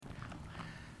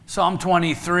Psalm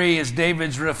 23 is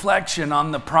David's reflection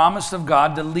on the promise of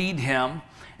God to lead him,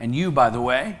 and you, by the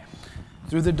way,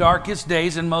 through the darkest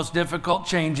days and most difficult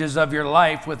changes of your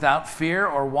life without fear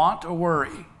or want or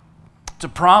worry. It's a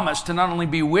promise to not only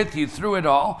be with you through it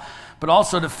all, but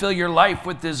also to fill your life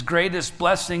with His greatest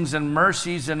blessings and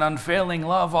mercies and unfailing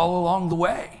love all along the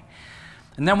way.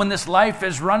 And then when this life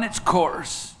has run its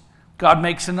course, God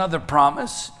makes another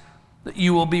promise that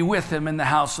you will be with Him in the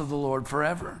house of the Lord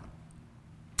forever.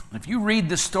 If you read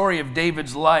the story of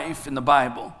David's life in the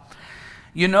Bible,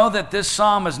 you know that this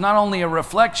psalm is not only a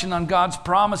reflection on God's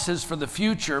promises for the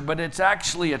future, but it's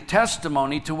actually a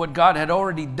testimony to what God had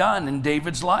already done in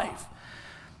David's life.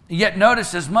 Yet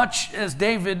notice, as much as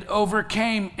David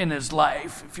overcame in his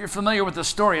life, if you're familiar with the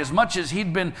story, as much as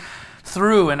he'd been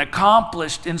through and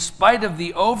accomplished in spite of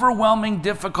the overwhelming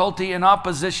difficulty and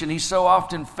opposition he so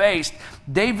often faced,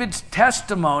 David's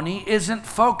testimony isn't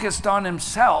focused on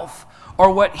himself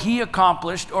or what he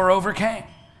accomplished or overcame.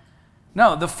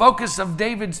 No, the focus of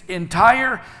David's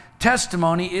entire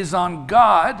testimony is on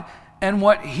God and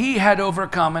what he had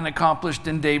overcome and accomplished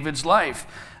in David's life.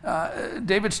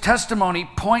 David's testimony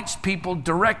points people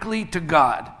directly to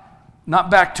God, not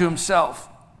back to himself.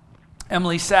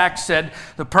 Emily Sachs said,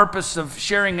 the purpose of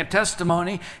sharing a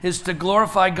testimony is to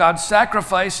glorify God's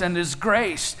sacrifice and His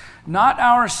grace, not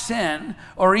our sin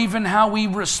or even how we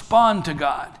respond to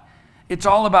God. It's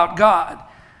all about God.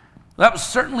 That was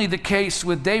certainly the case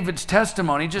with David's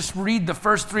testimony. Just read the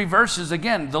first 3 verses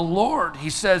again. The Lord, he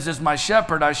says, is my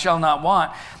shepherd, I shall not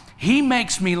want. He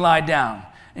makes me lie down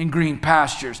in green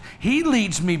pastures. He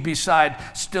leads me beside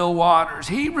still waters.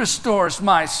 He restores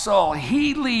my soul.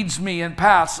 He leads me in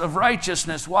paths of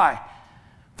righteousness. Why?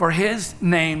 For His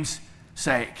name's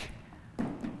sake.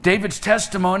 David's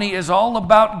testimony is all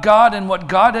about God and what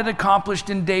God had accomplished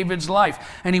in David's life.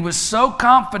 And he was so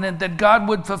confident that God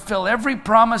would fulfill every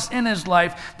promise in his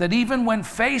life that even when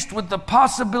faced with the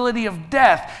possibility of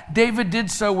death, David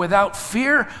did so without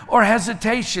fear or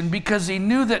hesitation because he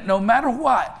knew that no matter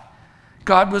what,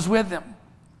 God was with him.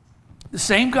 The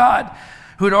same God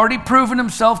who had already proven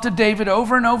Himself to David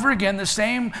over and over again, the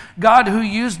same God who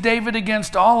used David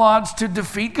against all odds to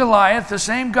defeat Goliath, the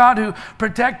same God who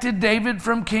protected David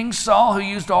from King Saul, who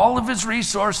used all of his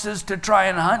resources to try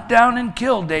and hunt down and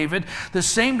kill David, the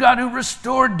same God who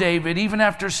restored David even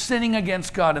after sinning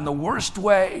against God in the worst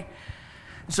way.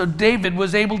 So David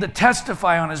was able to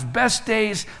testify on his best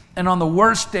days and on the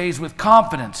worst days with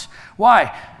confidence.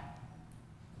 Why?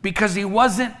 Because he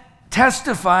wasn't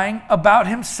testifying about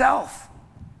himself.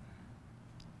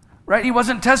 Right? He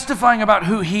wasn't testifying about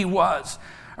who he was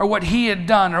or what he had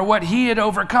done or what he had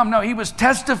overcome. No, he was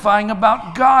testifying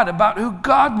about God, about who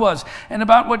God was and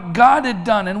about what God had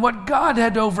done and what God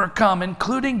had overcome,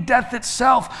 including death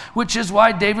itself, which is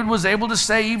why David was able to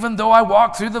say, even though I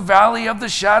walk through the valley of the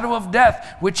shadow of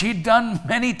death, which he'd done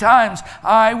many times,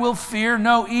 I will fear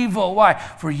no evil. Why?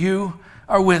 For you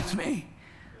are with me.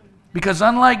 Because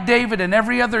unlike David and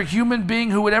every other human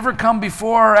being who would ever come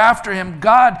before or after him,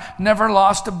 God never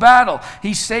lost a battle.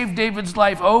 He saved David's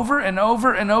life over and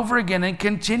over and over again and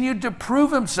continued to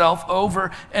prove Himself over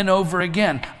and over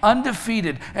again.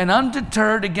 Undefeated and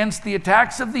undeterred against the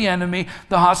attacks of the enemy,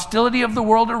 the hostility of the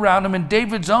world around him, and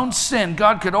David's own sin,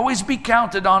 God could always be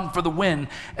counted on for the win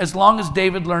as long as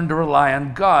David learned to rely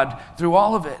on God through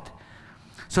all of it.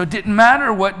 So it didn't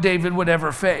matter what David would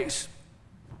ever face.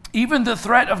 Even the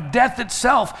threat of death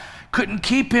itself couldn't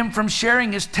keep him from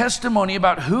sharing his testimony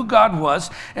about who God was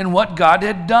and what God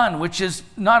had done, which is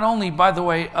not only, by the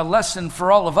way, a lesson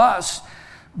for all of us,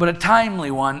 but a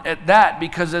timely one at that,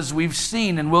 because as we've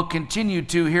seen and will continue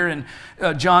to here in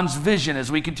John's vision, as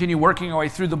we continue working our way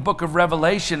through the book of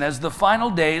Revelation, as the final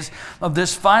days of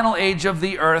this final age of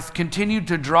the earth continue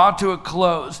to draw to a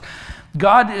close,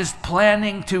 God is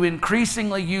planning to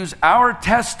increasingly use our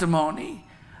testimony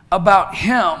about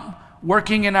Him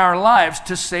working in our lives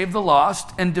to save the lost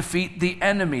and defeat the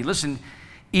enemy. Listen,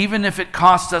 even if it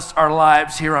costs us our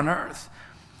lives here on earth,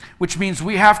 which means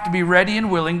we have to be ready and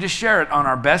willing to share it on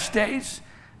our best days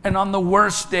and on the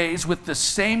worst days with the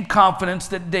same confidence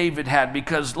that David had.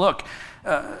 Because look,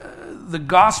 the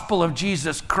gospel of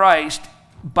Jesus Christ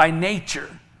by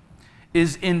nature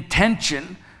is in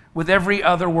tension with every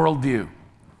other worldview.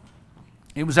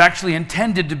 It was actually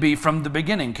intended to be from the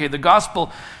beginning. Okay, the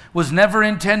gospel was never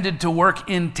intended to work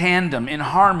in tandem, in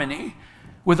harmony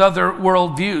with other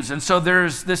worldviews. And so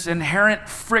there's this inherent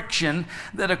friction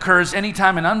that occurs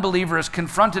anytime an unbeliever is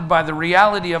confronted by the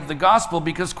reality of the gospel,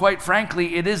 because quite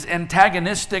frankly, it is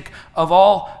antagonistic of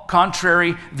all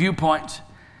contrary viewpoints.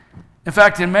 In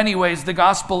fact, in many ways, the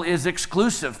gospel is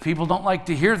exclusive. People don't like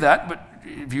to hear that, but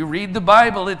If you read the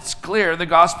Bible, it's clear the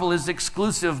gospel is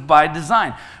exclusive by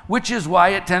design, which is why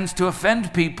it tends to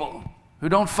offend people who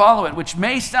don't follow it, which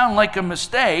may sound like a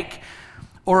mistake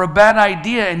or a bad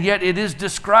idea, and yet it is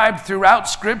described throughout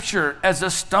Scripture as a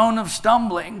stone of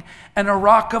stumbling and a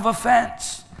rock of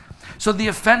offense. So the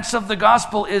offense of the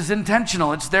gospel is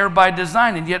intentional. It's there by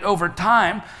design, and yet over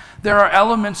time, there are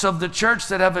elements of the church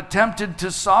that have attempted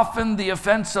to soften the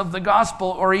offense of the gospel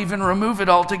or even remove it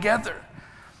altogether.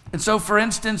 And so, for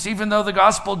instance, even though the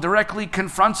gospel directly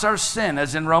confronts our sin,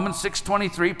 as in Romans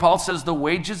 6:23, Paul says the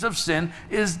wages of sin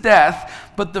is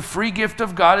death, but the free gift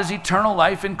of God is eternal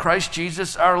life in Christ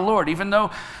Jesus our Lord. Even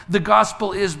though the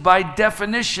gospel is by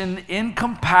definition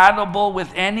incompatible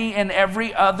with any and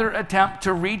every other attempt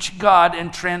to reach God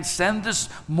and transcend this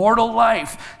mortal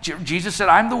life, Jesus said,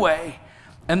 I'm the way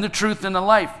and the truth and the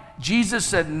life. Jesus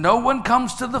said, no one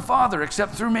comes to the Father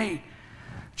except through me.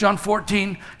 John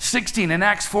 14:16, in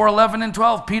Acts 4:11 and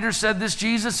 12, Peter said, this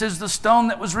Jesus is the stone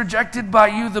that was rejected by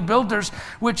you, the builders,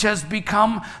 which has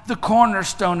become the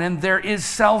cornerstone. And there is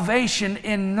salvation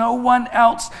in no one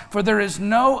else, for there is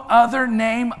no other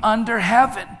name under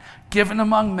heaven given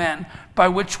among men by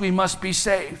which we must be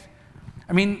saved.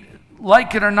 I mean,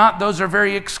 like it or not, those are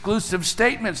very exclusive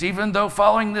statements, even though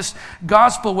following this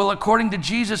gospel will, according to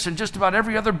Jesus and just about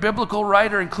every other biblical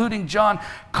writer, including John,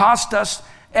 cost us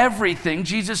everything.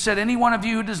 Jesus said, any one of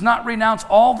you who does not renounce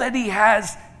all that he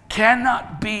has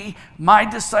cannot be my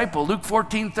disciple. Luke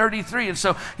 14:33. And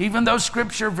so even though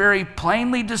Scripture very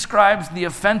plainly describes the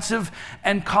offensive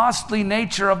and costly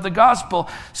nature of the gospel,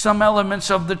 some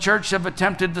elements of the church have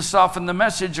attempted to soften the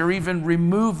message or even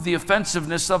remove the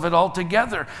offensiveness of it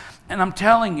altogether. And I'm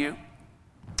telling you,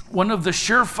 one of the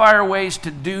surefire ways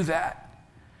to do that,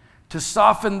 to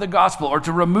soften the gospel or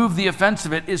to remove the offense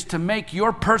of it, is to make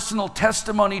your personal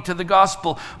testimony to the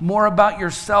gospel more about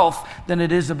yourself than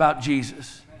it is about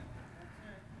Jesus.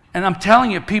 And I'm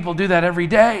telling you, people do that every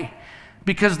day,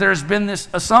 because there's been this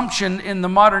assumption in the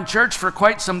modern church for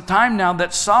quite some time now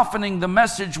that softening the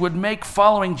message would make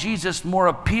following Jesus more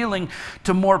appealing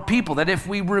to more people. That if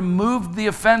we removed the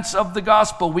offense of the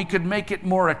gospel, we could make it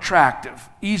more attractive,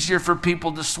 easier for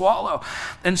people to swallow.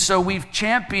 And so we've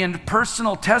championed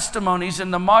personal testimonies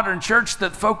in the modern church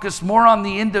that focus more on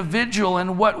the individual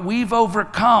and what we've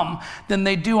overcome than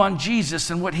they do on Jesus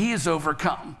and what he has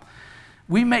overcome.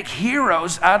 We make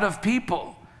heroes out of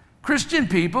people. Christian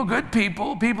people, good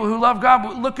people, people who love God.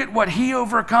 But look at what he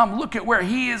overcome. Look at where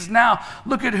he is now.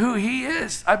 Look at who he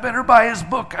is. I better buy his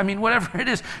book. I mean, whatever it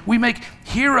is. We make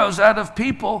heroes out of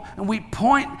people, and we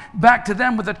point back to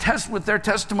them with their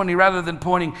testimony rather than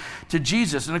pointing to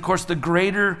Jesus. And of course, the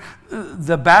greater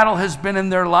the battle has been in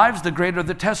their lives, the greater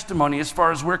the testimony as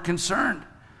far as we're concerned.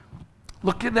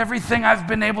 Look at everything I've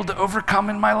been able to overcome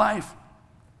in my life.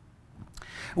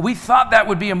 We thought that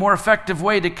would be a more effective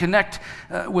way to connect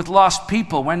with lost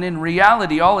people, when in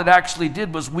reality, all it actually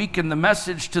did was weaken the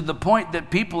message to the point that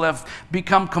people have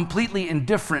become completely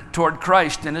indifferent toward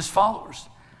Christ and his followers.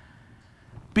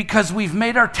 Because we've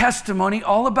made our testimony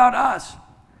all about us,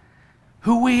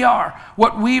 who we are,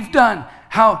 what we've done,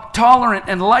 how tolerant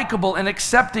and likable and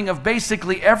accepting of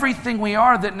basically everything we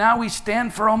are, that now we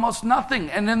stand for almost nothing.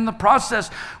 And in the process,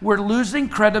 we're losing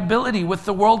credibility with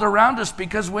the world around us,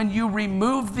 because when you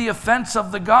remove the offense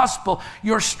of the gospel,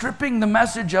 you're stripping the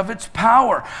message of its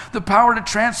power, the power to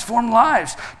transform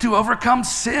lives, to overcome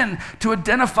sin, to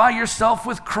identify yourself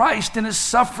with Christ in his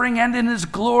suffering and in his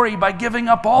glory by giving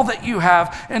up all that you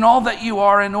have and all that you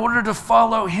are in order to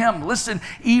follow him. Listen,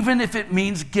 even if it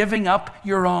means giving up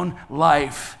your own life.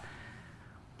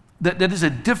 That is a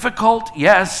difficult,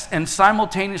 yes, and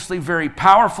simultaneously very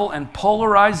powerful and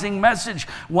polarizing message,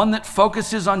 one that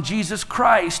focuses on Jesus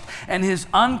Christ and his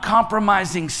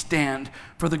uncompromising stand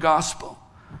for the gospel.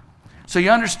 So you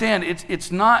understand,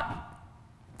 it's not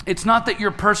that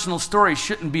your personal story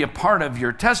shouldn't be a part of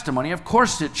your testimony. Of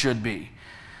course it should be.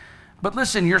 But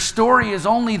listen, your story is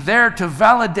only there to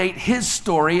validate his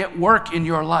story at work in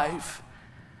your life.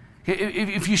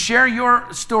 If you share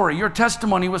your story, your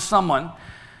testimony with someone,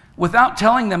 without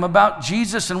telling them about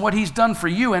Jesus and what he's done for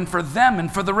you and for them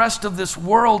and for the rest of this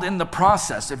world in the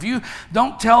process, if you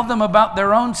don't tell them about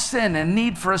their own sin and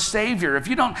need for a Savior, if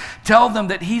you don't tell them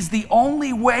that he's the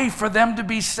only way for them to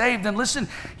be saved, then listen,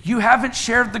 you haven't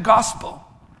shared the gospel.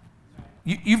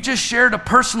 You've just shared a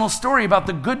personal story about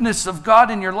the goodness of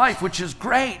God in your life, which is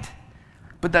great,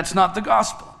 but that's not the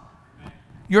gospel.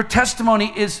 Your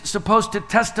testimony is supposed to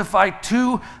testify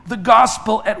to the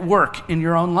gospel at work in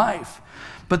your own life.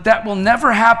 But that will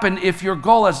never happen if your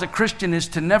goal as a Christian is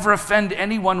to never offend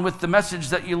anyone with the message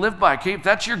that you live by. Okay? If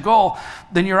that's your goal,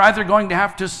 then you're either going to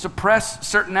have to suppress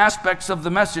certain aspects of the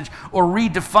message or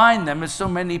redefine them, as so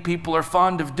many people are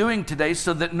fond of doing today,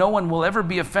 so that no one will ever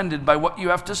be offended by what you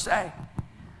have to say.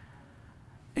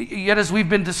 Yet, as we've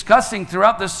been discussing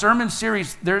throughout this sermon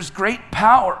series, there's great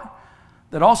power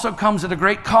that also comes at a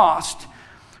great cost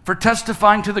for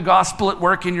testifying to the gospel at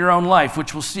work in your own life,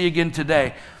 which we'll see again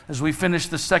today as we finish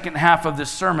the second half of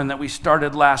this sermon that we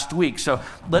started last week. So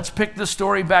let's pick the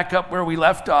story back up where we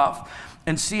left off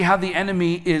and see how the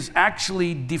enemy is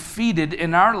actually defeated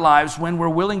in our lives when we're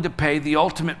willing to pay the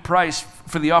ultimate price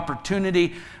for the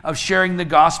opportunity of sharing the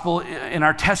gospel in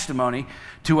our testimony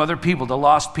to other people, to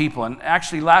lost people. And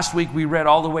actually last week we read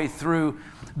all the way through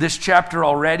this chapter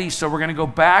already, so we're going to go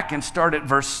back and start at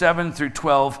verse 7 through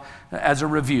 12 as a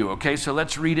review. Okay, so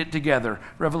let's read it together.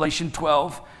 Revelation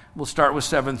 12, we'll start with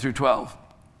 7 through 12.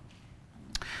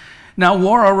 Now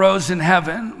war arose in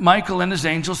heaven, Michael and his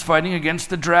angels fighting against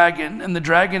the dragon, and the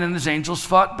dragon and his angels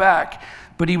fought back,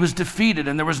 but he was defeated,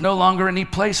 and there was no longer any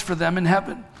place for them in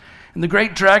heaven. And the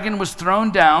great dragon was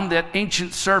thrown down, that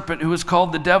ancient serpent who is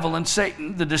called the devil and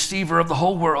Satan, the deceiver of the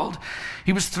whole world.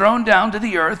 He was thrown down to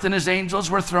the earth, and his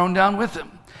angels were thrown down with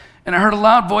him. And I heard a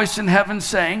loud voice in heaven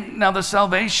saying, Now the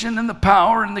salvation and the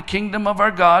power and the kingdom of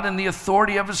our God and the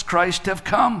authority of his Christ have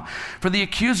come. For the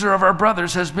accuser of our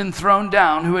brothers has been thrown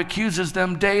down, who accuses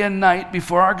them day and night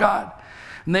before our God.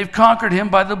 And they've conquered him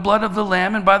by the blood of the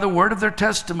Lamb and by the word of their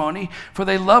testimony, for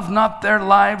they love not their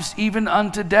lives even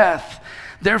unto death.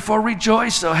 Therefore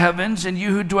rejoice, O heavens, and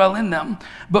you who dwell in them.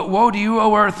 But woe to you,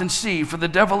 O earth and sea, for the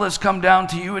devil has come down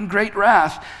to you in great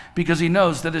wrath, because he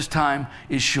knows that his time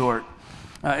is short.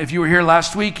 If you were here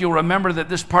last week, you'll remember that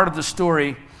this part of the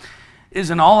story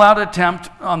is an all-out attempt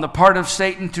on the part of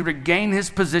Satan to regain his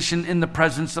position in the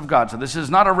presence of God. So this is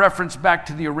not a reference back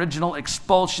to the original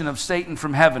expulsion of Satan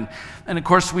from heaven. And of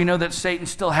course, we know that Satan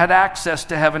still had access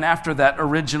to heaven after that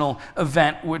original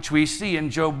event, which we see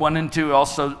in Job 1 and 2,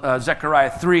 also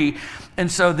Zechariah 3.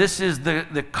 And so this is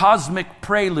the cosmic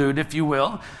prelude, if you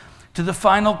will, to the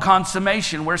final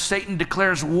consummation where Satan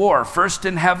declares war, first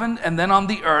in heaven and then on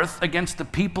the earth against the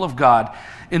people of God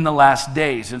in the last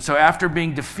days. And so after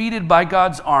being defeated by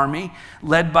God's army,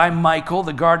 led by Michael,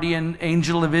 the guardian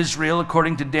angel of Israel,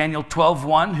 according to Daniel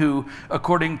 12:1, who,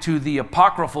 according to the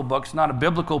apocryphal books, not a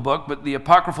biblical book, but the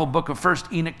apocryphal book of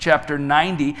 1 Enoch chapter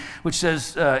 90, which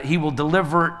says he will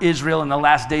deliver Israel in the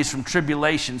last days from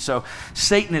tribulation. So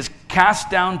Satan is cast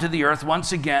down to the earth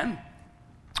once again,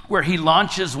 where he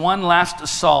launches one last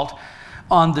assault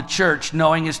on the church,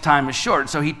 knowing his time is short.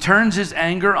 So he turns his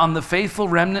anger on the faithful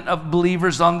remnant of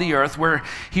believers on the earth, where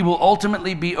he will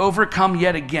ultimately be overcome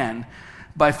yet again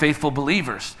by faithful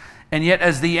believers. And yet,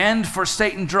 as the end for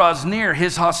Satan draws near,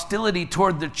 his hostility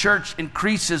toward the church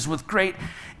increases with great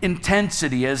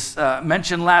intensity. As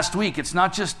mentioned last week, it's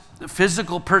not just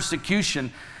physical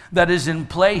persecution that is in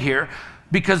play here,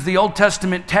 because the Old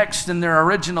Testament texts in their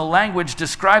original language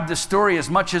describe the story as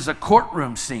much as a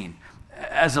courtroom scene,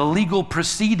 as a legal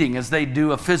proceeding, as they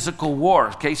do a physical war.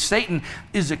 Okay, Satan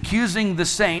is accusing the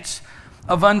saints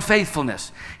of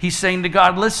unfaithfulness. He's saying to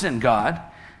God, listen, God,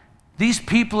 these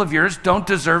people of yours don't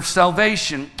deserve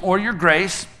salvation or your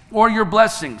grace or your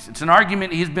blessings. It's an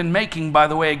argument he's been making, by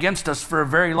the way, against us for a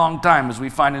very long time, as we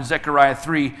find in Zechariah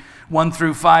 3:1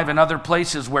 through 5 and other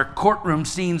places where courtroom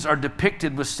scenes are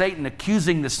depicted with Satan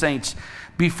accusing the saints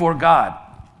before God.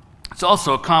 It's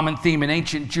also a common theme in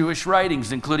ancient Jewish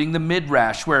writings, including the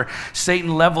Midrash, where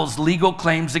Satan levels legal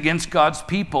claims against God's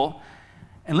people.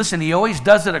 And listen, he always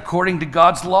does it according to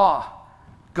God's law,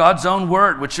 God's own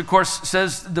word, which of course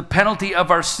says the penalty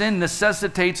of our sin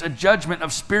necessitates a judgment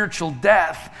of spiritual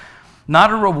death,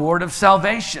 not a reward of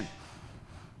salvation,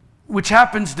 which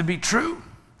happens to be true.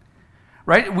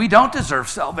 Right? We don't deserve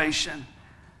salvation.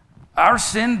 Our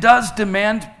sin does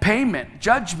demand payment,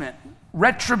 judgment,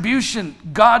 retribution,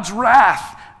 God's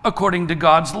wrath, according to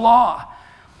God's law.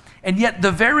 And yet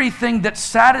the very thing that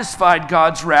satisfied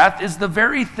God's wrath is the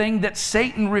very thing that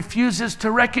Satan refuses to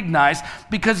recognize,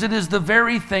 because it is the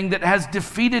very thing that has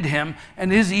defeated him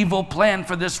and his evil plan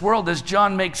for this world. As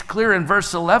John makes clear in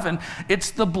verse 11,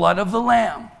 it's the blood of the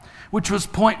Lamb, which was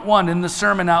point 1 in the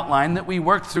sermon outline that we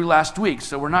worked through last week.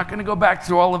 So we're not going to go back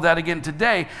through all of that again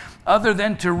today, other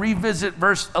than to revisit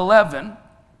verse 11,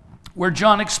 where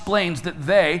John explains that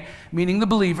they, meaning the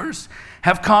believers,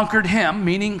 have conquered him,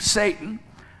 meaning Satan,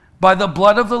 by the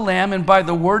blood of the Lamb and by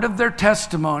the word of their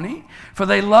testimony, for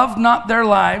they loved not their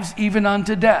lives even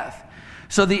unto death.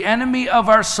 So the enemy of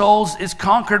our souls is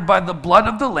conquered by the blood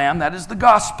of the Lamb, that is the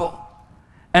gospel,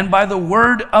 and by the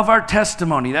word of our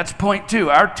testimony. That's point 2.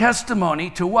 Our testimony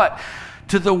to what?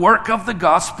 To the work of the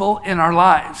gospel in our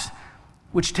lives,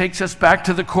 which takes us back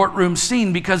to the courtroom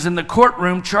scene, because in the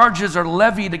courtroom, charges are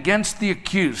levied against the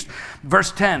accused.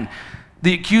 Verse 10,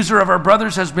 the accuser of our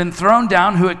brothers has been thrown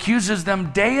down, who accuses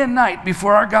them day and night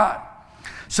before our God.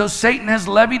 So Satan has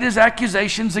levied his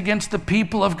accusations against the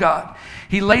people of God.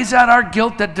 He lays out our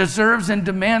guilt that deserves and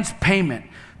demands payment,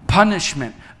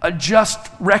 punishment, a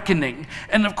just reckoning.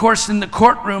 And of course, in the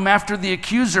courtroom, after the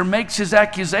accuser makes his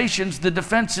accusations, the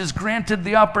defense is granted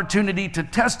the opportunity to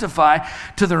testify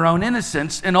to their own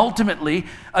innocence, and ultimately,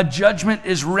 a judgment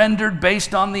is rendered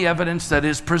based on the evidence that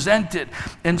is presented.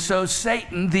 And so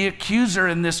Satan, the accuser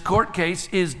in this court case,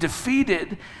 is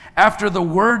defeated after the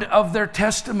word of their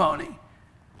testimony.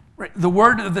 The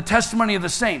word of the testimony of the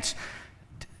saints.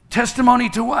 Testimony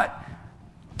to what?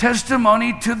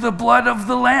 Testimony to the blood of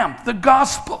the Lamb, the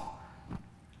gospel.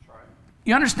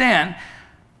 You understand,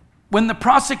 when the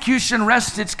prosecution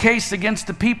rests its case against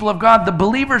the people of God, the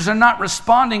believers are not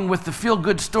responding with the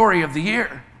feel-good story of the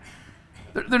year.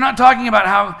 They're not talking about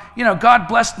how, God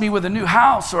blessed me with a new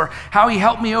house, or how he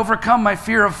helped me overcome my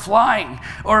fear of flying,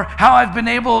 or how I've been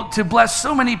able to bless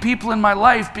so many people in my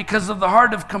life because of the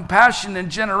heart of compassion and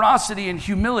generosity and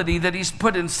humility that he's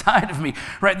put inside of me,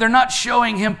 right? They're not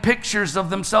showing him pictures of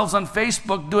themselves on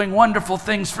Facebook doing wonderful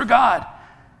things for God.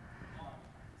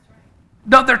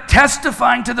 No, they're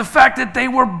testifying to the fact that they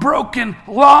were broken,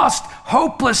 lost,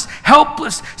 hopeless,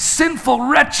 helpless, sinful,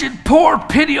 wretched, poor,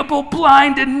 pitiable,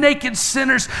 blind, and naked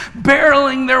sinners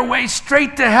barreling their way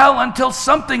straight to hell until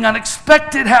something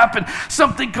unexpected happened,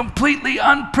 something completely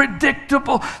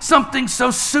unpredictable, something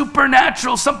so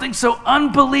supernatural, something so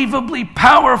unbelievably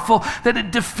powerful that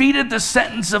it defeated the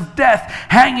sentence of death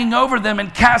hanging over them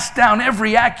and cast down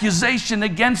every accusation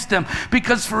against them.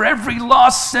 Because for every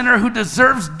lost sinner who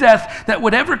deserves death that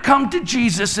would ever come to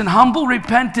Jesus in humble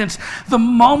repentance, the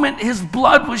moment his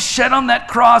blood was shed on that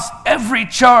cross, every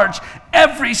charge,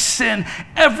 every sin,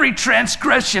 every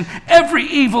transgression, every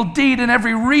evil deed, and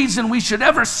every reason we should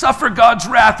ever suffer God's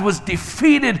wrath was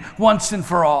defeated once and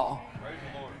for all.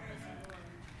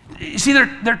 You see,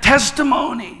 their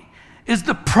testimony is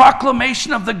the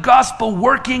proclamation of the gospel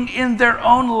working in their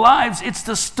own lives. It's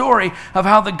the story of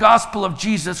how the gospel of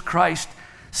Jesus Christ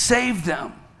saved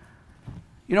them.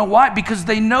 You know why? Because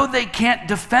they know they can't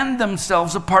defend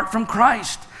themselves apart from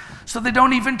Christ. So they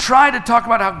don't even try to talk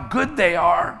about how good they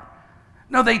are.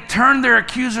 No, they turn their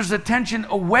accuser's attention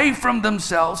away from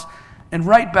themselves and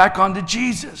right back onto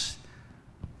Jesus.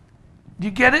 Do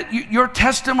you get it? Your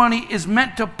testimony is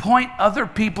meant to point other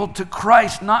people to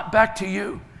Christ, not back to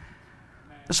you.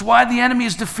 That's why the enemy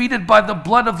is defeated by the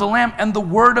blood of the Lamb and the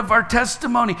word of our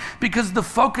testimony, because the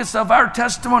focus of our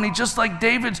testimony, just like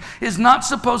David's, is not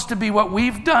supposed to be what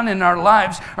we've done in our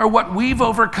lives or what we've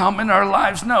overcome in our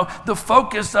lives. No, the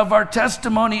focus of our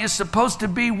testimony is supposed to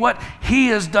be what he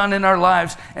has done in our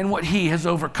lives and what he has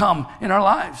overcome in our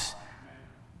lives.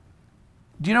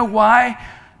 Do you know why?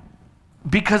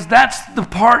 Because that's the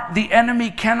part the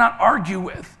enemy cannot argue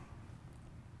with.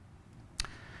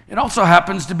 It also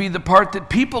happens to be the part that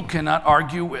people cannot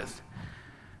argue with.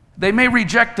 They may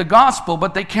reject the gospel,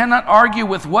 but they cannot argue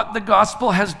with what the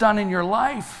gospel has done in your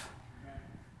life.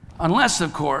 Unless,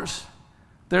 of course,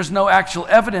 there's no actual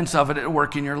evidence of it at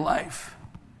work in your life.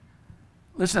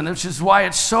 Listen, this is why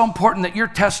it's so important that your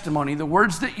testimony, the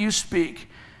words that you speak,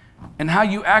 and how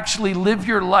you actually live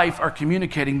your life are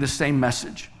communicating the same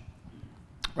message.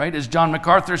 Right? As John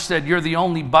MacArthur said, you're the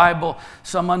only Bible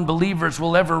some unbelievers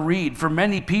will ever read. For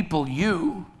many people,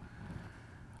 you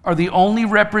are the only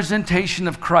representation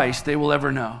of Christ they will ever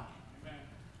know. Amen.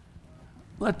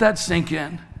 Let that sink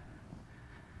in.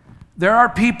 There are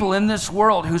people in this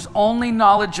world whose only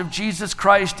knowledge of Jesus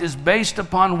Christ is based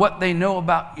upon what they know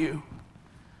about you,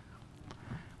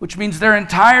 which means their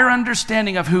entire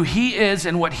understanding of who he is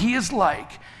and what he is like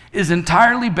is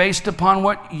entirely based upon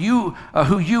what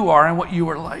who you are and what you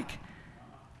are like.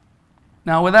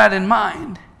 Now, with that in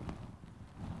mind,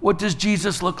 what does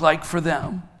Jesus look like for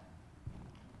them?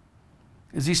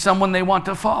 Is he someone they want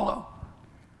to follow?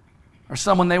 Or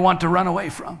someone they want to run away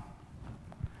from?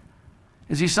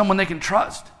 Is he someone they can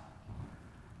trust?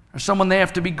 Or someone they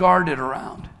have to be guarded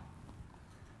around?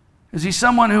 Is he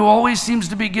someone who always seems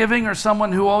to be giving or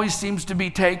someone who always seems to be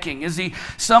taking? Is he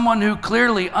someone who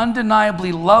clearly,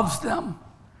 undeniably loves them?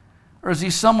 Or is he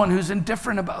someone who's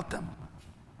indifferent about them?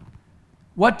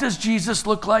 What does Jesus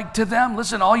look like to them?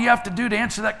 Listen, all you have to do to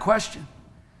answer that question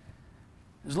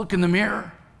is look in the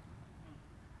mirror.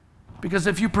 Because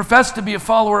if you profess to be a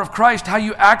follower of Christ, how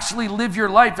you actually live your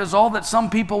life is all that some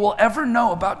people will ever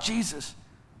know about Jesus.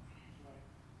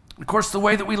 Of course, the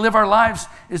way that we live our lives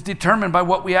is determined by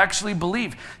what we actually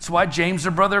believe. That's why James,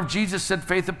 the brother of Jesus, said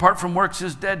faith apart from works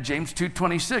is dead, James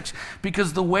 2:26,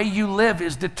 because the way you live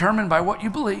is determined by what you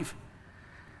believe.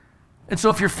 And so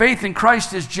if your faith in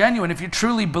Christ is genuine, if you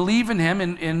truly believe in him,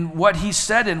 in what he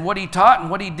said and what he taught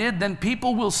and what he did, then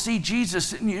people will see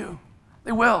Jesus in you.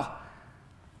 They will.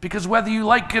 Because whether you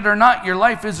like it or not, your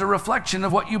life is a reflection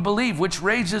of what you believe, which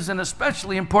raises an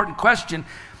especially important question.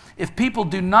 If people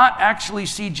do not actually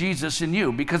see Jesus in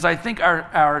you, because I think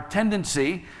our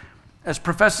tendency as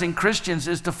professing Christians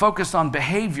is to focus on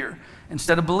behavior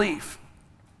instead of belief.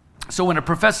 So when a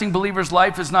professing believer's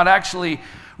life is not actually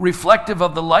reflective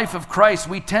of the life of Christ,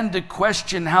 we tend to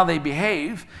question how they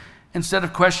behave instead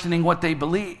of questioning what they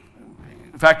believe.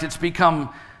 In fact, it's become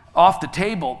off the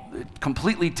table,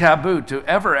 completely taboo to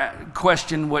ever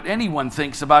question what anyone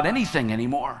thinks about anything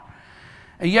anymore.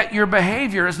 And yet your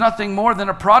behavior is nothing more than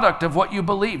a product of what you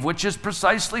believe, which is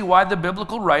precisely why the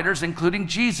biblical writers, including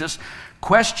Jesus,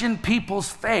 questioned people's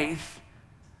faith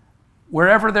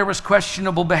wherever there was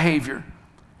questionable behavior.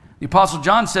 The Apostle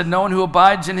John said, no one who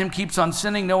abides in him keeps on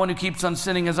sinning. No one who keeps on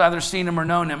sinning has either seen him or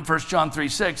known him, 1 John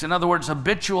 3:6. In other words,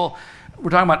 habitual,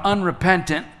 we're talking about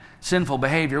unrepentant, sinful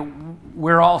behavior.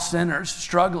 We're all sinners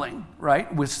struggling,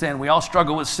 right, with sin. We all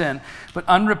struggle with sin. But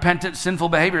unrepentant, sinful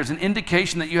behavior is an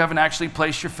indication that you haven't actually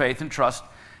placed your faith and trust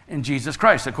in Jesus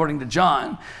Christ, according to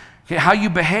John. Okay, how you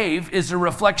behave is a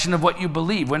reflection of what you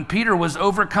believe. When Peter was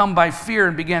overcome by fear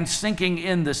and began sinking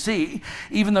in the sea,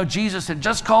 even though Jesus had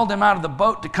just called him out of the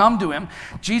boat to come to him,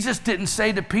 Jesus didn't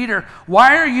say to Peter,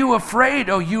 "Why are you afraid,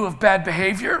 O you of bad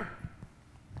behavior?"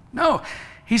 No,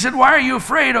 he said, "Why are you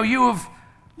afraid, O you of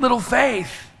little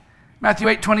faith?" Matthew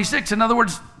 8:26. In other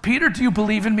words, Peter, do you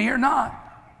believe in me or not?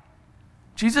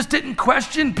 Jesus didn't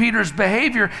question Peter's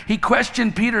behavior. He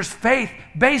questioned Peter's faith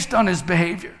based on his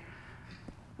behavior.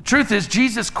 The truth is,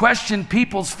 Jesus questioned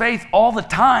people's faith all the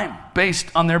time based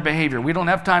on their behavior. We don't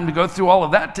have time to go through all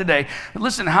of that today. But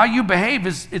listen, how you behave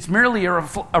it's merely a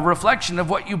reflection of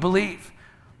what you believe.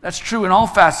 That's true in all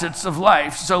facets of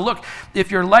life. So look, if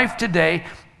your life today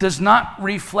does not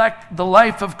reflect the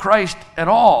life of Christ at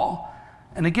all,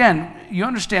 and again, you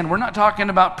understand, we're not talking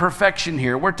about perfection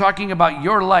here. We're talking about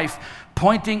your life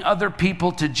pointing other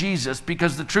people to Jesus,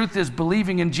 because the truth is,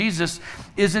 believing in Jesus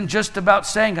isn't just about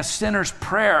saying a sinner's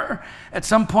prayer at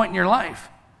some point in your life.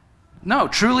 No,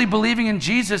 truly believing in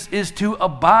Jesus is to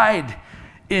abide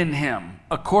in him,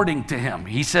 according to him.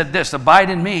 He said this, "Abide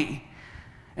in me,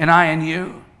 and I in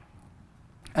you.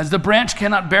 As the branch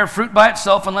cannot bear fruit by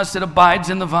itself unless it abides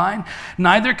in the vine,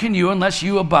 neither can you unless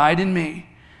you abide in me.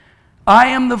 I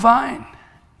am the vine,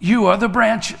 you are the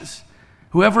branches.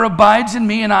 Whoever abides in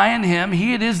me and I in him,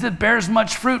 he it is that bears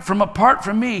much fruit. From apart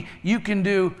from me, you can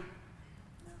do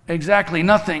exactly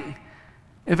nothing.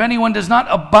 If anyone does not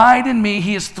abide in me,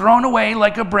 he is thrown away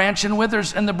like a branch and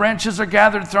withers, and the branches are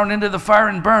gathered, thrown into the fire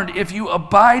and burned. If you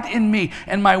abide in me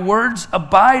and my words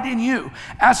abide in you,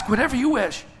 ask whatever you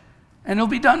wish, and it'll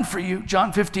be done for you."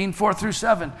 John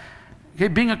 15:4-7. Okay,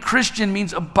 being a Christian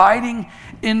means abiding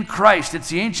in Christ. It's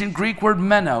the ancient Greek word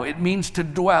meno. It means to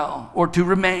dwell or to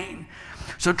remain.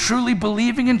 So truly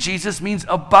believing in Jesus means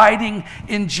abiding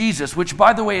in Jesus, which,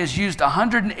 by the way, is used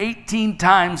 118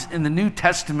 times in the New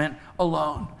Testament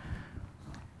alone.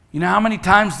 You know how many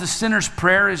times the sinner's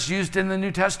prayer is used in the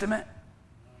New Testament?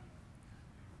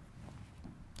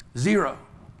 0.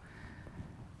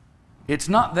 It's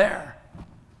not there.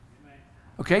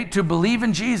 Okay, to believe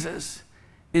in Jesus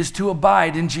is to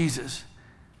abide in Jesus,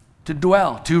 to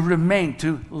dwell, to remain,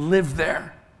 to live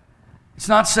there. It's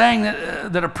not saying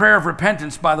that a prayer of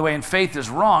repentance, by the way, and faith is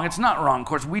wrong. It's not wrong. Of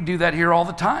course, we do that here all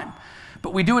the time.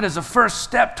 But we do it as a first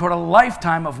step toward a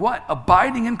lifetime of what?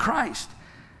 Abiding in Christ.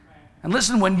 And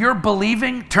listen, when your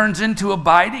believing turns into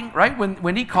abiding, right?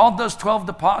 When he called those 12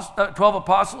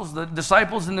 apostles, the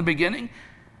disciples in the beginning,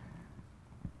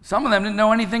 some of them didn't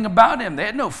know anything about him. They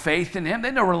had no faith in him. They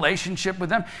had no relationship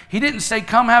with him. He didn't say,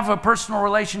 "Come have a personal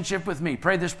relationship with me.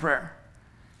 Pray this prayer."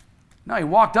 No, he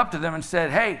walked up to them and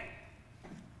said, "Hey,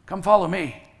 come follow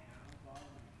me.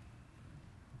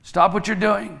 Stop what you're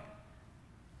doing.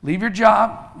 Leave your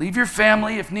job. Leave your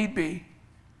family if need be.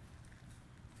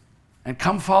 And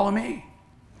come follow me."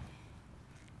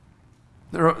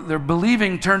 Their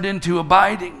believing turned into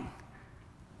abiding.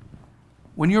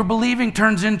 When your believing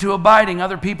turns into abiding,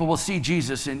 other people will see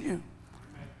Jesus in you,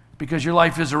 because your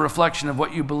life is a reflection of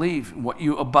what you believe, what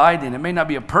you abide in. It may not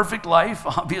be a perfect life.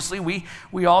 Obviously,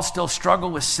 we all still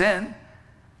struggle with sin,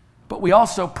 but we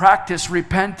also practice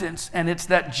repentance, and it's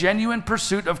that genuine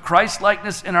pursuit of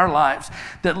Christ-likeness in our lives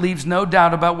that leaves no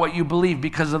doubt about what you believe,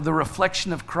 because of the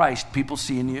reflection of Christ people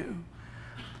see in you.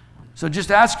 So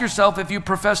just ask yourself, if you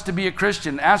profess to be a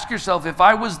Christian, ask yourself, if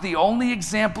I was the only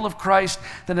example of Christ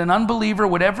that an unbeliever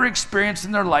would ever experience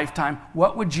in their lifetime,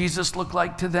 what would Jesus look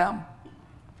like to them?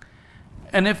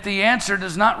 And if the answer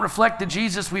does not reflect the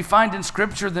Jesus we find in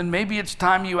Scripture, then maybe it's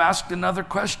time you asked another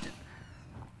question.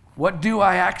 What do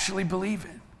I actually believe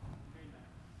in?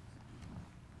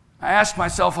 I ask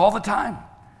myself all the time,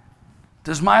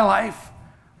 does my life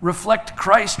reflect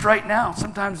Christ right now?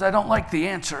 Sometimes I don't like the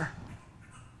answer.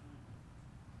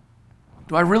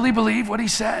 Do I really believe what he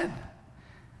said?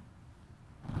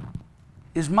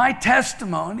 Is my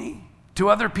testimony to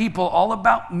other people all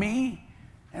about me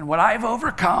and what I've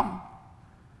overcome?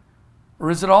 Or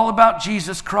is it all about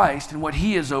Jesus Christ and what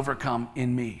he has overcome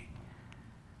in me?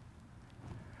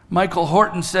 Michael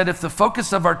Horton said, if the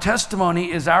focus of our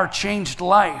testimony is our changed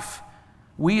life,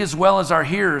 we as well as our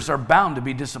hearers are bound to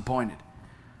be disappointed.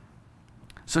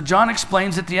 So John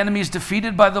explains that the enemy is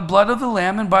defeated by the blood of the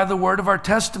Lamb and by the word of our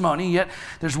testimony, yet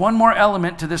there's one more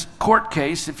element to this court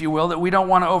case, if you will, that we don't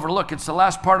want to overlook. It's the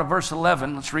last part of verse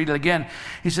 11. Let's read it again.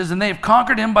 He says, and they have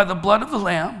conquered him by the blood of the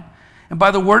Lamb and by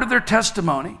the word of their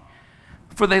testimony,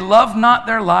 for they love not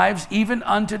their lives even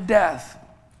unto death.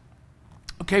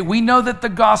 Okay, we know that the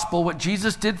gospel, what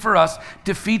Jesus did for us,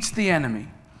 defeats the enemy.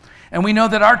 And we know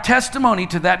that our testimony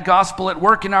to that gospel at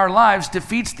work in our lives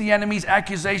defeats the enemy's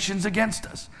accusations against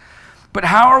us. But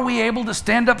how are we able to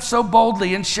stand up so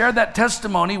boldly and share that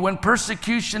testimony when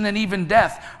persecution and even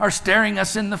death are staring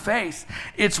us in the face?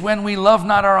 It's when we love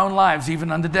not our own lives,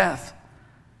 even unto death.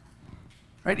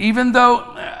 Right? Even though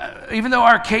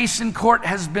our case in court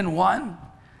has been won,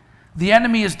 the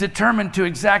enemy is determined to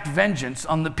exact vengeance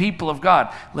on the people of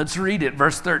God. Let's read it,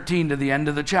 verse 13 to the end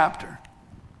of the chapter.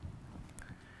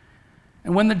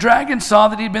 And when the dragon saw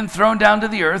that he had been thrown down to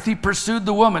the earth, he pursued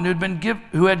the woman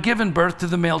who had given birth to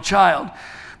the male child.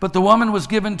 But the woman was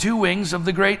given 2 wings of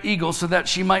the great eagle, so that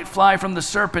she might fly from the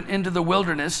serpent into the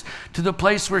wilderness, to the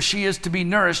place where she is to be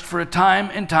nourished for a time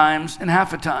and times and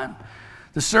half a time.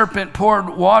 The serpent poured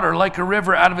water like a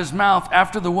river out of his mouth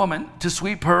after the woman, to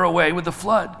sweep her away with the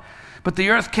flood. But the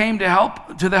earth came to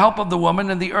the help of the woman,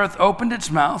 and the earth opened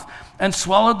its mouth and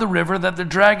swallowed the river that the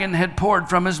dragon had poured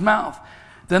from his mouth.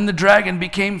 Then the dragon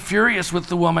became furious with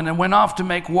the woman and went off to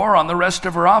make war on the rest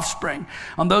of her offspring,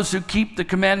 on those who keep the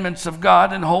commandments of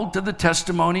God and hold to the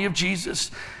testimony of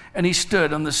Jesus. And he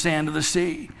stood on the sand of the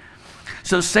sea.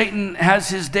 So Satan has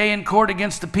his day in court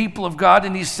against the people of God,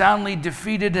 and he's soundly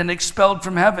defeated and expelled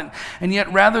from heaven. And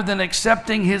yet, rather than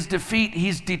accepting his defeat,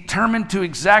 he's determined to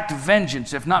exact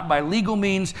vengeance, if not by legal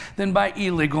means, then by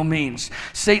illegal means.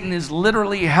 Satan is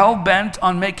literally hell-bent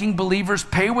on making believers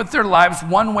pay with their lives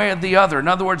one way or the other. In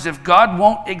other words, if God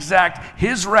won't exact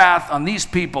his wrath on these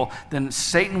people, then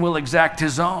Satan will exact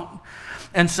his own.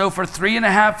 And so for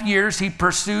 3.5 years, he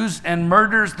pursues and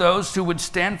murders those who would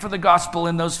stand for the gospel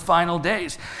in those final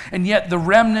days. And yet the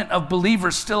remnant of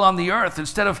believers still on the earth,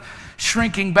 instead of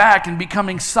shrinking back and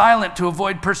becoming silent to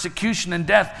avoid persecution and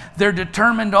death, they're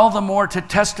determined all the more to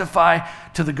testify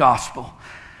to the gospel.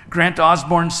 Grant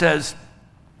Osborne says,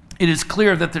 it is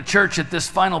clear that the church at this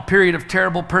final period of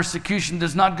terrible persecution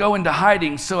does not go into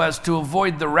hiding so as to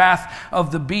avoid the wrath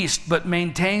of the beast, but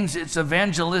maintains its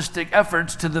evangelistic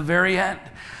efforts to the very end.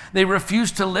 They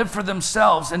refuse to live for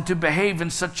themselves and to behave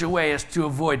in such a way as to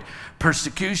avoid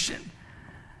persecution.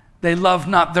 They love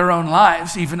not their own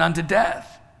lives, even unto death.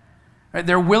 Right?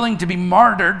 They're willing to be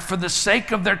martyred for the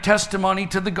sake of their testimony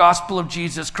to the gospel of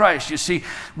Jesus Christ. You see,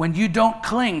 when you don't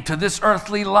cling to this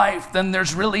earthly life, then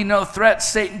there's really no threat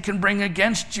Satan can bring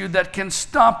against you that can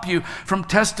stop you from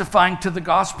testifying to the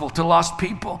gospel to lost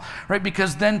people, right?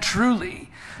 Because then truly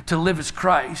to live is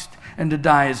Christ and to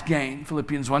die is gain.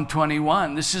 Philippians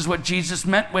 1:21. This is what Jesus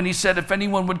meant when he said, if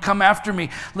anyone would come after me,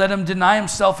 let him deny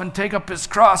himself and take up his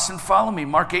cross and follow me.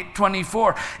 Mark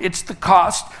 8:24. It's the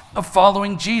cost of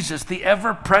following Jesus, the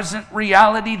ever-present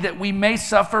reality that we may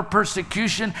suffer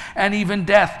persecution and even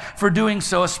death for doing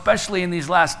so, especially in these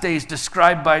last days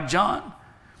described by John.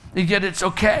 And yet it's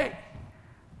okay,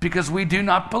 because we do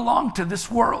not belong to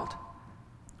this world.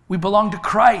 We belong to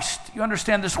Christ. You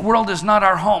understand, this world is not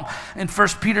our home. In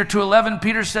 1 Peter 2:11,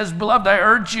 Peter says, beloved, I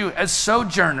urge you as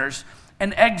sojourners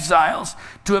and exiles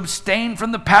to abstain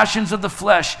from the passions of the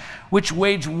flesh, which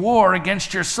wage war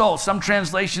against your soul. Some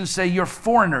translations say you're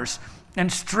foreigners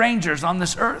and strangers on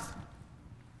this earth.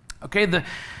 Okay, the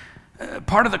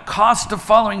part of the cost of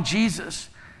following Jesus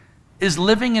is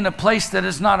living in a place that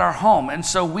is not our home. And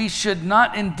so we should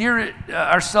not endear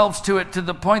ourselves to it to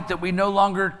the point that we no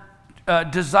longer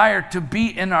desire to be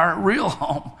in our real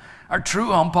home, our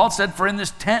true home. Paul said, for in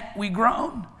this tent we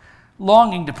groan,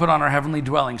 longing to put on our heavenly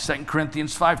dwelling, 2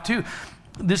 Corinthians 5:2.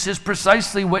 This is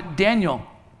precisely what Daniel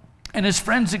and his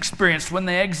friends experienced when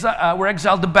they were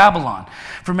exiled to Babylon.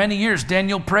 For many years,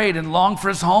 Daniel prayed and longed for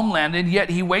his homeland, and yet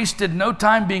he wasted no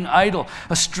time being idle,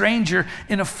 a stranger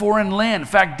in a foreign land. In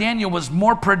fact, Daniel was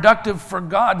more productive for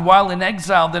God while in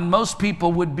exile than most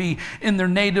people would be in their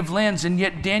native lands, and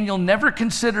yet Daniel never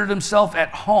considered himself at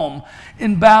home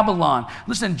in Babylon.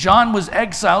 Listen, John was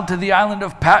exiled to the island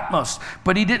of Patmos,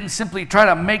 but he didn't simply try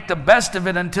to make the best of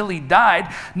it until he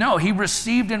died. No, he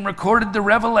received and recorded the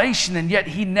revelation, and yet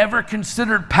he never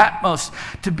considered Patmos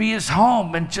to be his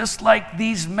home. And just like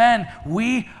these men,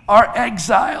 we are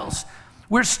exiles.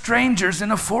 We're strangers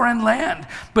in a foreign land.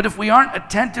 But if we aren't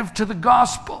attentive to the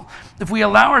gospel, if we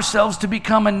allow ourselves to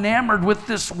become enamored with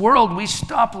this world, we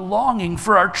stop longing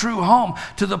for our true home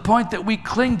to the point that we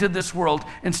cling to this world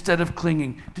instead of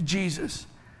clinging to Jesus.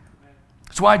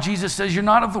 That's why Jesus says you're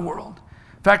not of the world.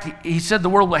 In fact, he said the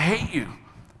world will hate you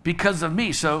because of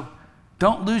me. So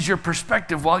don't lose your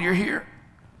perspective while you're here.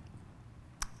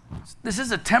 This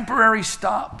is a temporary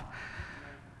stop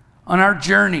on our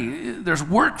journey. There's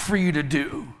work for you to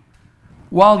do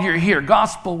while you're here.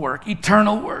 Gospel work,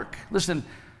 eternal work. Listen,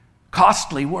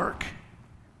 costly work.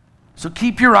 So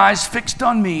keep your eyes fixed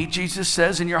on me, Jesus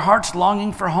says, and your heart's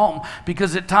longing for home,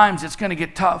 because at times it's going to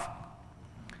get tough.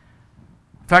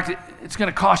 In fact, it's going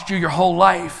to cost you your whole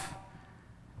life.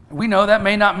 We know that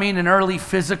may not mean an early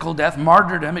physical death,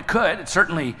 martyrdom. It could. It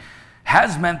certainly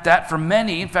has meant that for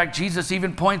many. In fact, Jesus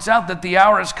even points out that the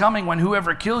hour is coming when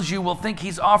whoever kills you will think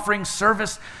he's offering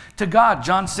service to God.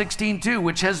 John 16:2,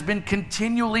 which has been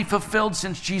continually fulfilled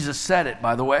since Jesus said it,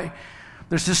 by the way.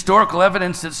 There's historical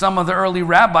evidence that some of the early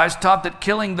rabbis taught that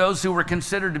killing those who were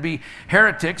considered to be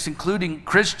heretics, including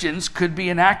Christians, could be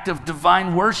an act of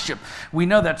divine worship. We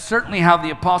know that's certainly how the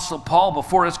Apostle Paul,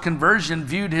 before his conversion,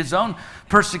 viewed his own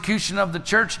persecution of the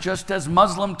church, just as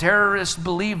Muslim terrorists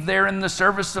believe they're in the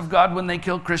service of God when they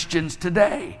kill Christians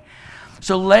today.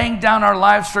 So laying down our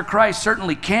lives for Christ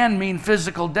certainly can mean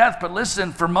physical death, but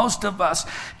listen, for most of us,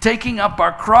 taking up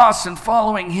our cross and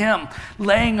following him,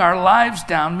 laying our lives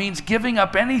down, means giving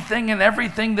up anything and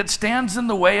everything that stands in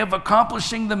the way of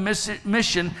accomplishing the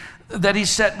mission that he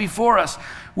set before us,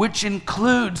 which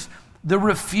includes the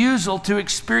refusal to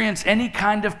experience any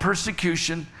kind of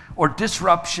persecution or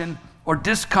disruption or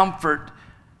discomfort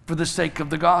for the sake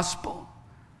of the gospel.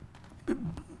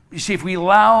 You see, if we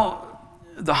allow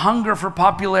the hunger for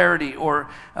popularity or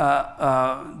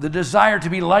the desire to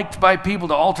be liked by people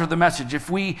to alter the message,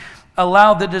 if we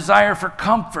allow the desire for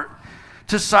comfort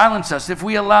to silence us, if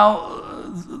we allow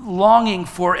longing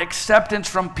for acceptance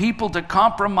from people to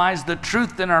compromise the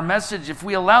truth in our message, if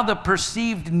we allow the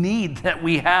perceived need that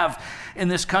we have in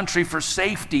this country for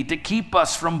safety to keep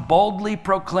us from boldly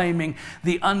proclaiming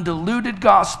the undiluted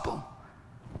gospel,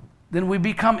 then we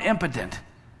become impotent,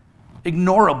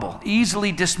 ignorable,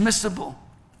 easily dismissible.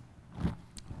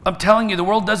 I'm telling you, the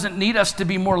world doesn't need us to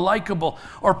be more likable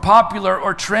or popular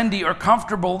or trendy or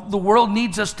comfortable. The world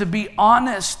needs us to be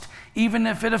honest, even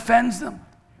if it offends them.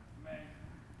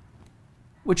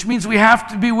 Which means we have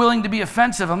to be willing to be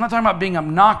offensive. I'm not talking about being an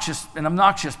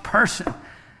obnoxious person.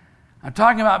 I'm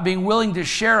talking about being willing to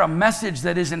share a message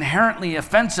that is inherently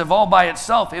offensive all by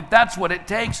itself, if that's what it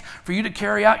takes for you to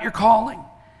carry out your calling.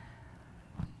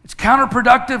 It's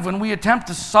counterproductive when we attempt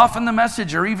to soften the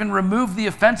message or even remove the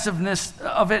offensiveness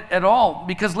of it at all.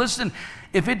 Because listen,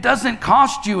 if it doesn't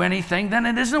cost you anything, then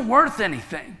it isn't worth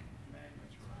anything.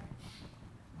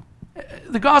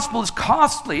 The gospel is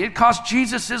costly. It cost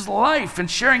Jesus his life, and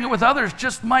sharing it with others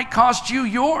just might cost you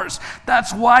yours.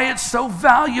 That's why it's so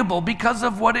valuable, because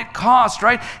of what it costs,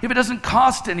 right? If it doesn't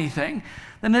cost anything,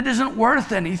 then it isn't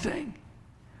worth anything.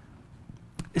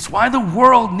 It's why the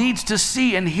world needs to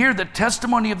see and hear the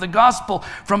testimony of the gospel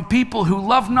from people who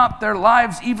love not their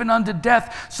lives even unto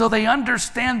death, so they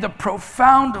understand the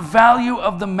profound value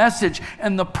of the message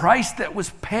and the price that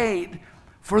was paid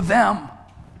for them.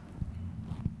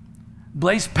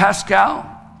 Blaise Pascal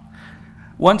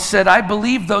once said, "I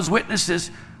believe those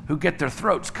witnesses who get their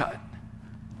throats cut."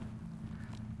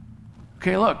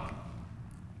 Okay, look,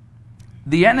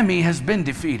 the enemy has been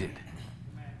defeated.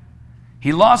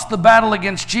 He lost the battle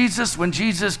against Jesus when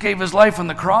Jesus gave his life on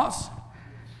the cross.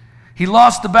 He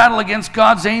lost the battle against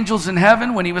God's angels in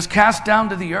heaven when he was cast down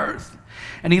to the earth.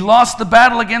 And he lost the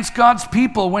battle against God's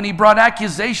people when he brought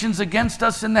accusations against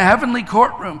us in the heavenly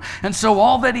courtroom. And so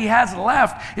all that he has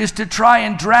left is to try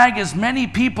and drag as many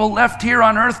people left here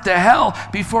on earth to hell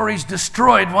before he's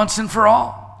destroyed once and for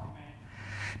all.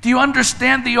 Do you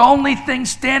understand the only thing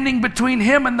standing between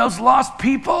him and those lost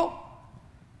people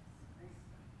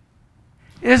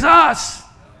is us,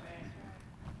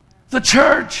 the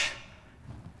church,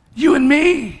 you and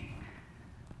me.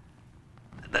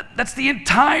 That's the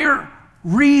entire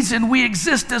reason we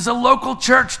exist as a local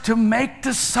church, to make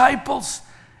disciples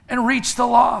and reach the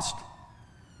lost.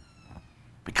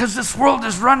 Because this world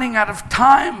is running out of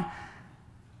time,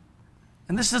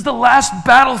 and this is the last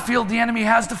battlefield the enemy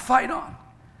has to fight on,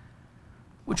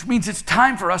 which means it's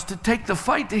time for us to take the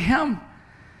fight to him,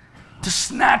 to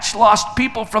snatch lost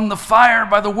people from the fire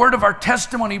by the word of our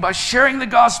testimony, by sharing the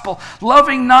gospel,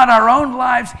 loving not our own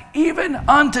lives, even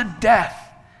unto death,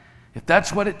 if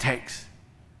that's what it takes.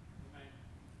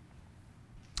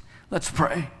 Let's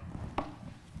pray.